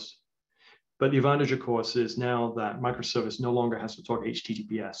localhost. But the advantage, of course, is now that microservice no longer has to talk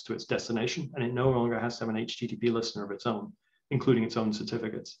HTTPS to its destination, and it no longer has to have an HTTP listener of its own, including its own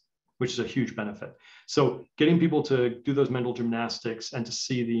certificates, which is a huge benefit. So getting people to do those mental gymnastics and to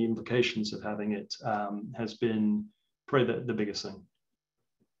see the implications of having it has been probably the biggest thing.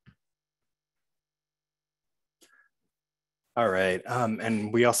 All right,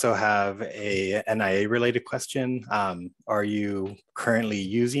 and we also have a NIA related question. Are you currently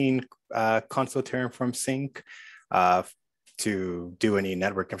using Consul Terraform Sync to do any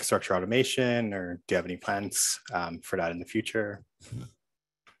network infrastructure automation, or do you have any plans for that in the future?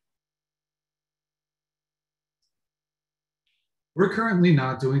 We're currently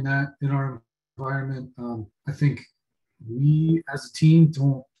not doing that in our environment. I think we as a team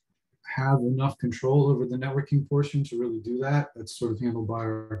don't have enough control over the networking portion to really do that. That's sort of handled by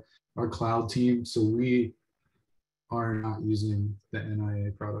our cloud team. So we are not using the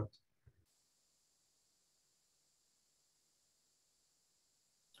NIA product.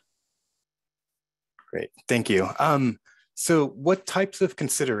 Great, thank you. So what types of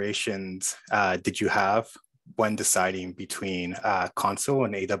considerations did you have when deciding between Consul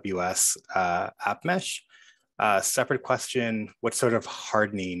and AWS App Mesh? Separate question, what sort of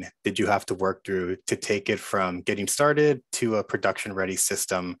hardening did you have to work through to take it from getting started to a production-ready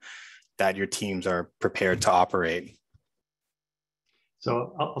system that your teams are prepared to operate?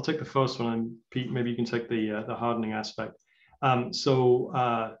 So I'll take the first one, and Pete, maybe you can take the hardening aspect.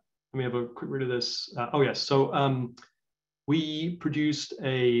 Let me have a quick read of this. We produced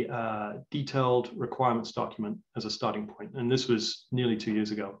a detailed requirements document as a starting point, and this was nearly 2 years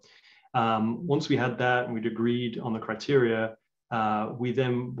ago. Once we had that and we'd agreed on the criteria, we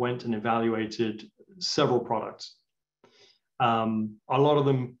then went and evaluated several products. A lot of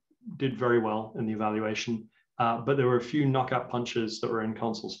them did very well in the evaluation, but there were a few knockout punches that were in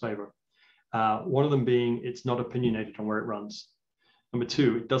Consul's favor. One of them being it's not opinionated on where it runs. Number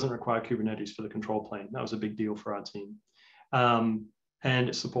 2, it doesn't require Kubernetes for the control plane. That was a big deal for our team. And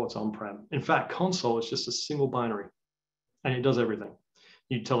it supports on-prem. In fact, Consul is just a single binary, and it does everything.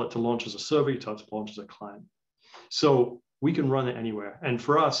 You tell it to launch as a server, you tell it to launch as a client. So we can run it anywhere. And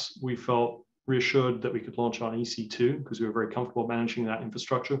for us, we felt reassured that we could launch on EC2 because we were very comfortable managing that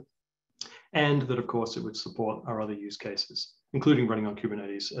infrastructure. And that, of course, it would support our other use cases, including running on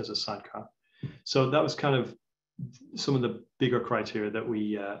Kubernetes as a sidecar. So that was kind of some of the bigger criteria that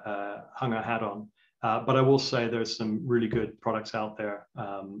we hung our hat on. But I will say there's some really good products out there.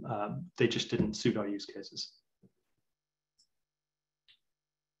 They just didn't suit our use cases.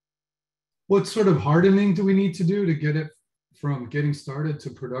 What sort of hardening do we need to do to get it from getting started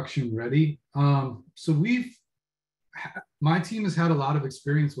to production ready? So my team has had a lot of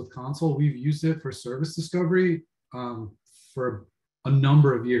experience with Consul. We've used it for service discovery for a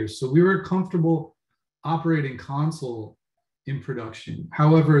number of years. So we were comfortable operating Consul in production.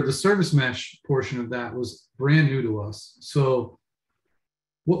 However, the service mesh portion of that was brand new to us. So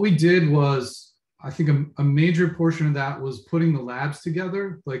what we did was, I think a major portion of that was putting the labs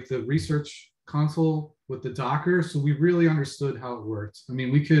together, like the research console with the Docker. So we really understood how it worked. I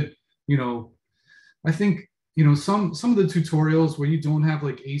mean, we could, I think, some of the tutorials where you don't have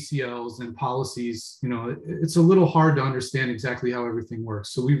like ACLs and policies, it's a little hard to understand exactly how everything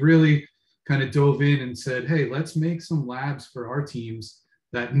works. So we really kind of dove in and said, hey, let's make some labs for our teams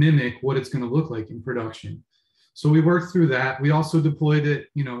that mimic what it's going to look like in production. So we worked through that. We also deployed it,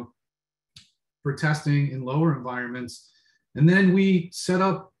 for testing in lower environments. And then we set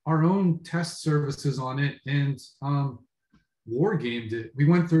up our own test services on it and war gamed it. We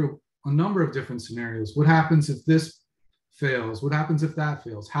went through a number of different scenarios. What happens if this fails? What happens if that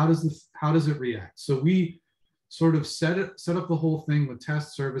fails? How does it react? So we sort of set up the whole thing with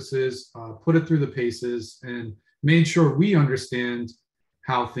test services, put it through the paces, and made sure we understand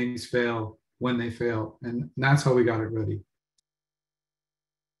how things fail when they fail. And that's how we got it ready.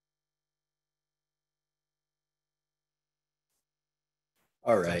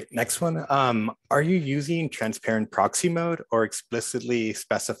 All right, next one. Are you using transparent proxy mode or explicitly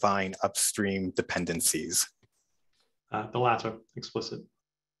specifying upstream dependencies? The latter, explicit.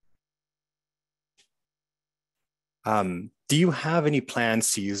 Do you have any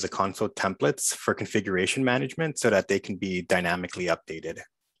plans to use the Consul templates for configuration management so that they can be dynamically updated?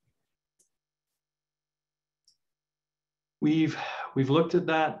 We've looked at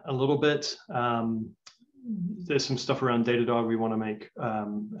that a little bit. There's some stuff around Datadog we want to make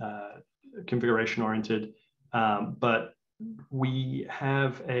configuration oriented, but we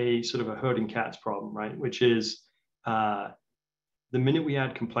have a sort of a herding cats problem, right? Which is the minute we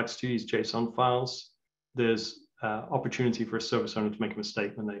add complexity to these JSON files, there's opportunity for a service owner to make a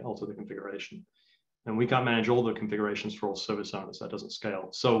mistake when they alter the configuration. And we can't manage all the configurations for all service owners. That doesn't scale.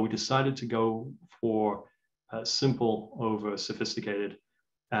 So we decided to go for simple over sophisticated,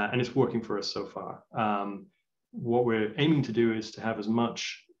 and it's working for us so far. What we're aiming to do is to have as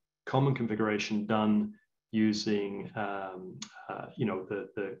much common configuration done using the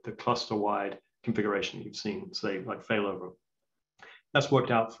cluster-wide configuration you've seen, say like failover. That's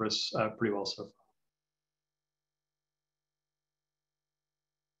worked out for us pretty well so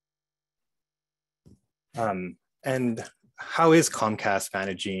far. And how is Comcast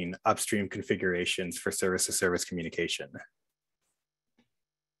managing upstream configurations for service-to-service communication?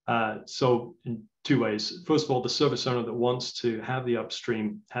 So in two ways. First of all, the service owner that wants to have the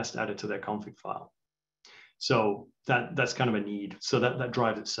upstream has to add it to their config file. So that's kind of a need. So that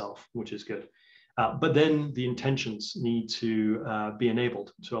drives itself, which is good. But then the intentions need to be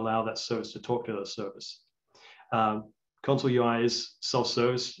enabled to allow that service to talk to the service. Consul UI is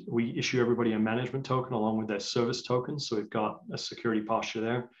self-service. We issue everybody a management token along with their service token. So we've got a security posture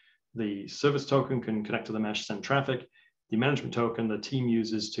there. The service token can connect to the mesh, send traffic. The management token the team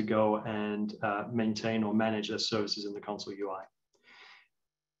uses to go and maintain or manage their services in the Consul UI.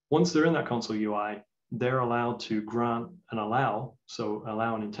 Once they're in that Consul UI, they're allowed to grant and allow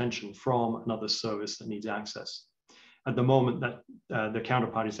an intention from another service that needs access. At the moment, that the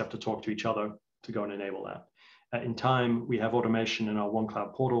counterparties have to talk to each other to go and enable that. In time, we have automation in our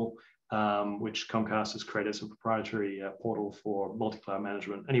OneCloud portal, which Comcast has created as a proprietary portal for multi-cloud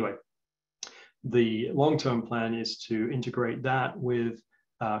management. Anyway, the long-term plan is to integrate that with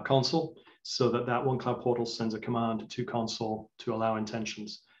Consul so that OneCloud portal sends a command to Consul to allow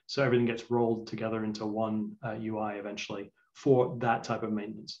intentions. So everything gets rolled together into one UI eventually for that type of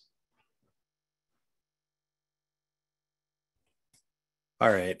maintenance.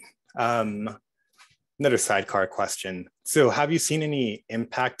 All right. Another sidecar question. So have you seen any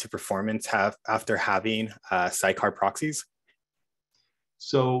impact to performance after having sidecar proxies?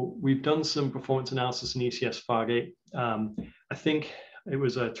 So we've done some performance analysis in ECS Fargate. I think it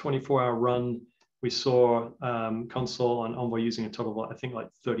was a 24-hour run. We saw Consul and Envoy using a total of, I think, like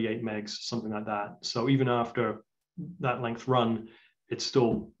 38 megs, something like that. So even after that length run, it's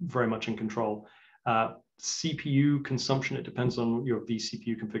still very much in control. CPU consumption, it depends on your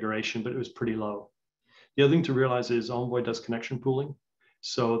vCPU configuration, but it was pretty low. The other thing to realize is Envoy does connection pooling.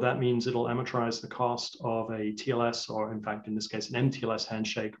 So that means it'll amortize the cost of a TLS, or in fact, in this case, an MTLS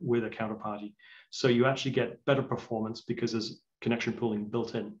handshake with a counterparty. So you actually get better performance because there's connection pooling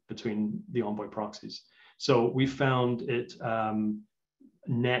built in between the Envoy proxies. So we found it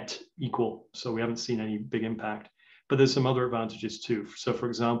net equal. So we haven't seen any big impact. But there's some other advantages too. So for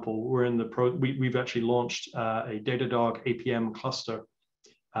example, we've actually launched a Datadog APM cluster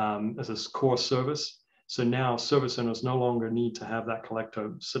as a core service. So now service owners no longer need to have that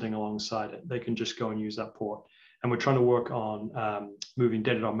collector sitting alongside it. They can just go and use that port. And we're trying to work on moving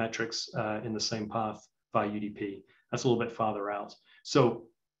Datadog metrics in the same path via UDP. That's a little bit farther out. So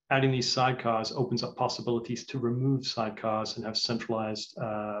adding these sidecars opens up possibilities to remove sidecars and have centralized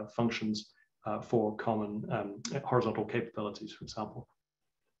functions for common horizontal capabilities, for example.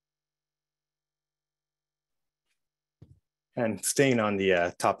 And staying on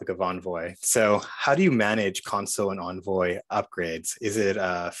the topic of Envoy, so how do you manage Consul and Envoy upgrades? Is it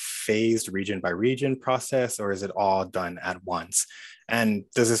a phased region by region process, or is it all done at once? And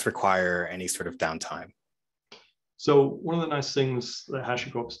does this require any sort of downtime? So one of the nice things that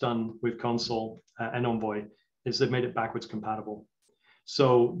HashiCorp's done with Consul and Envoy is they've made it backwards compatible.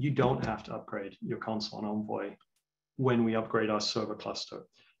 So you don't have to upgrade your Consul and Envoy when we upgrade our server cluster.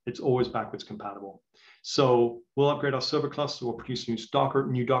 It's always backwards compatible. So we'll upgrade our server cluster, we'll produce new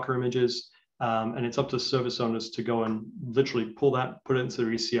Docker images, and it's up to service owners to go and literally pull that, put it into their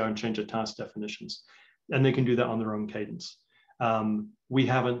ECR and change the task definitions. And they can do that on their own cadence. We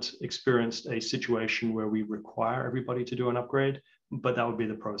haven't experienced a situation where we require everybody to do an upgrade, but that would be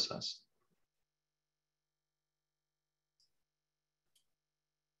the process.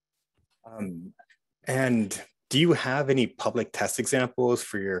 And do you have any public test examples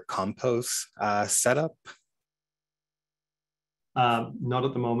for your Compose setup? Not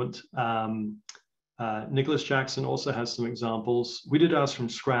at the moment. Nicholas Jackson also has some examples. We did ours from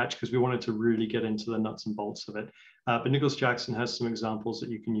scratch because we wanted to really get into the nuts and bolts of it. But Nicholas Jackson has some examples that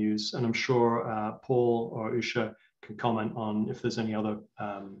you can use, and I'm sure Paul or Usha can comment on if there's any other,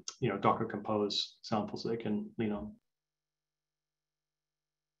 Docker Compose examples that they can lean on.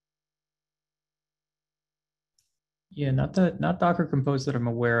 Yeah, not Docker Compose that I'm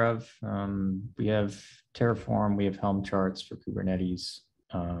aware of. We have Terraform, we have Helm charts for Kubernetes.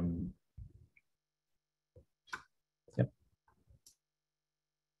 Yep.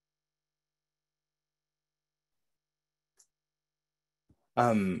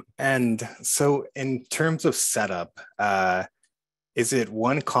 And so in terms of setup, is it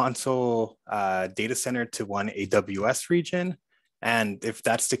one Consul data center to one AWS region? And if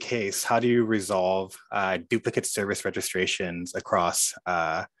that's the case, how do you resolve duplicate service registrations across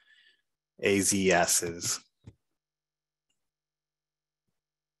AZSs?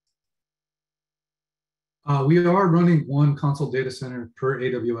 We are running one Consul data center per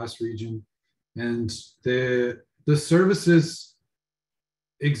AWS region, and the services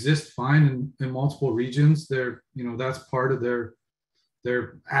exist fine in multiple regions. They're, that's part of their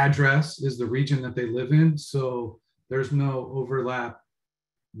address is the region that they live in. So there's no overlap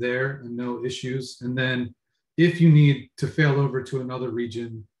there and no issues. And then if you need to fail over to another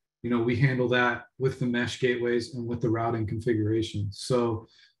region, we handle that with the mesh gateways and with the routing configuration. So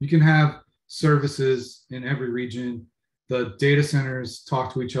you can have services in every region. The data centers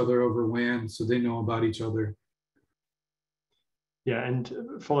talk to each other over WAN, so they know about each other. Yeah,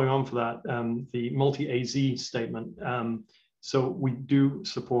 and following on for that, the multi-AZ statement. So we do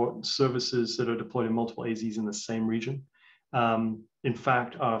support services that are deployed in multiple AZs in the same region. In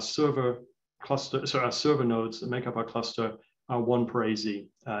fact, our server nodes that make up our cluster are one per AZ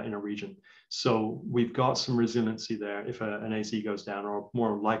in a region. So we've got some resiliency there if an AZ goes down, or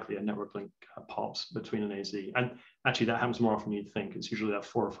more likely a network link pops between an AZ. And actually that happens more often than you'd think. It's usually that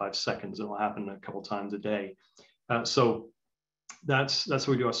 4 or 5 seconds. It will happen a couple times a day. So that's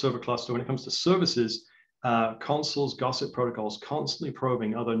how we do our server cluster. When it comes to services, Consul's gossip protocols constantly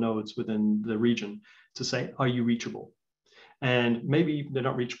probing other nodes within the region to say, are you reachable? And maybe they're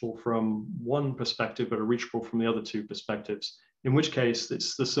not reachable from one perspective, but are reachable from the other 2 perspectives, in which case the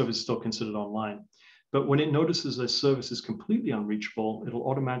service is still considered online. But when it notices a service is completely unreachable, it'll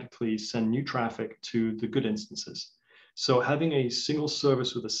automatically send new traffic to the good instances. So having a single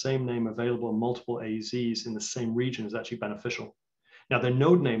service with the same name available in multiple AZs in the same region is actually beneficial. Now, their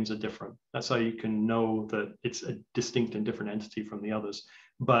node names are different. That's how you can know that it's a distinct and different entity from the others.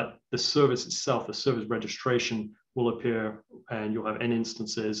 But the service itself, the service registration will appear, and you'll have N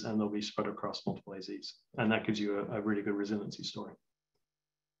instances, and they'll be spread across multiple AZs. And that gives you a really good resiliency story.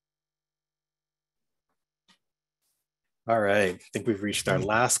 All right, I think we've reached our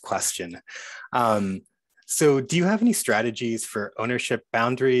last question. So do you have any strategies for ownership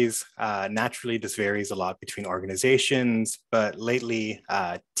boundaries? Naturally, this varies a lot between organizations, but lately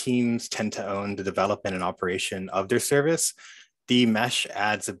teams tend to own the development and operation of their service. The mesh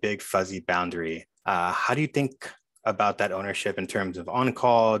adds a big fuzzy boundary. How do you think about that ownership in terms of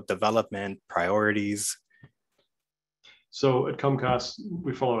on-call, development, priorities? So at Comcast,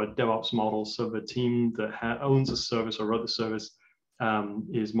 we follow a DevOps model. So the team that owns a service or wrote the service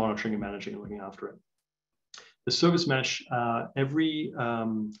is monitoring and managing and looking after it. The service mesh, every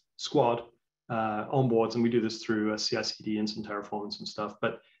squad onboards, and we do this through CI/CD and some Terraform and some stuff,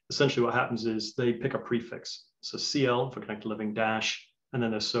 but essentially what happens is they pick a prefix. So CL for Connected Living dash, and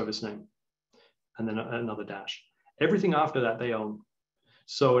then their service name, and then another dash. Everything after that they own.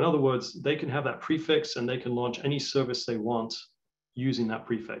 So in other words, they can have that prefix and they can launch any service they want using that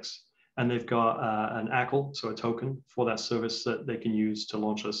prefix. And they've got an ACL, so a token for that service that they can use to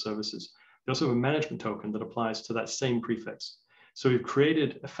launch those services. They also have a management token that applies to that same prefix. So we've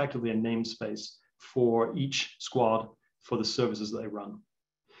created effectively a namespace for each squad for the services that they run.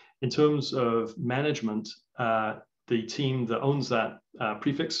 In terms of management, the team that owns that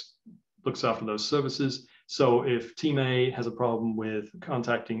prefix looks after those services. So if Team A has a problem with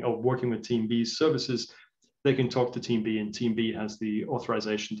contacting or working with Team B's services, they can talk to Team B, and Team B has the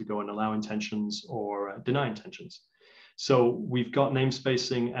authorization to go and allow intentions or deny intentions. So we've got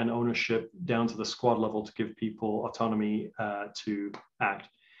namespacing and ownership down to the squad level to give people autonomy to act.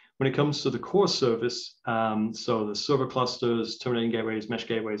 When it comes to the core service, so the server clusters, terminating gateways, mesh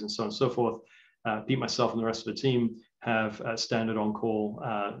gateways, and so on and so forth, Pete, myself, and the rest of the team have standard on-call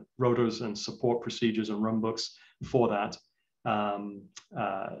rotors and support procedures and runbooks for that.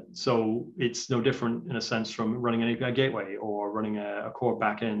 So it's no different in a sense from running an API gateway or running a core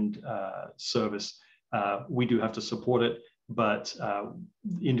backend service. We do have to support it, but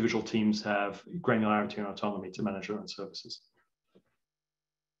individual teams have granularity and autonomy to manage their own services.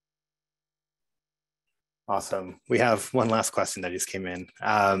 Awesome. We have one last question that just came in.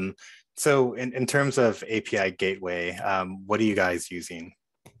 So in terms of API gateway, what are you guys using?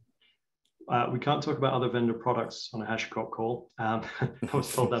 We can't talk about other vendor products on a HashiCorp call. I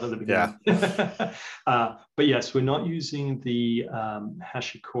was told that at the beginning. Yeah. But yes, we're not using the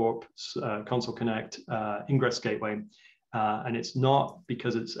HashiCorp Consul Connect ingress gateway. And it's not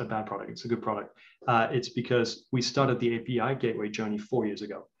because it's a bad product, it's a good product. It's because we started the API gateway journey 4 years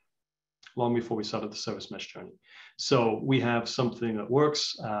ago, long before we started the service mesh journey. So we have something that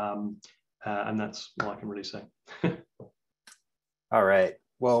works, and that's all I can really say. All right.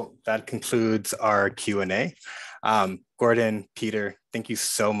 Well, that concludes our Q&A. Gordon, Peter, thank you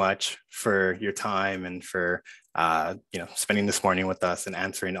so much for your time and for spending this morning with us and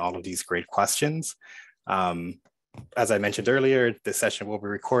answering all of these great questions. As I mentioned earlier, this session will be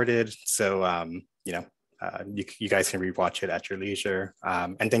recorded, so you guys can rewatch it at your leisure.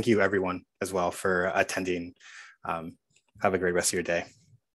 And thank you everyone as well for attending. Have a great rest of your day.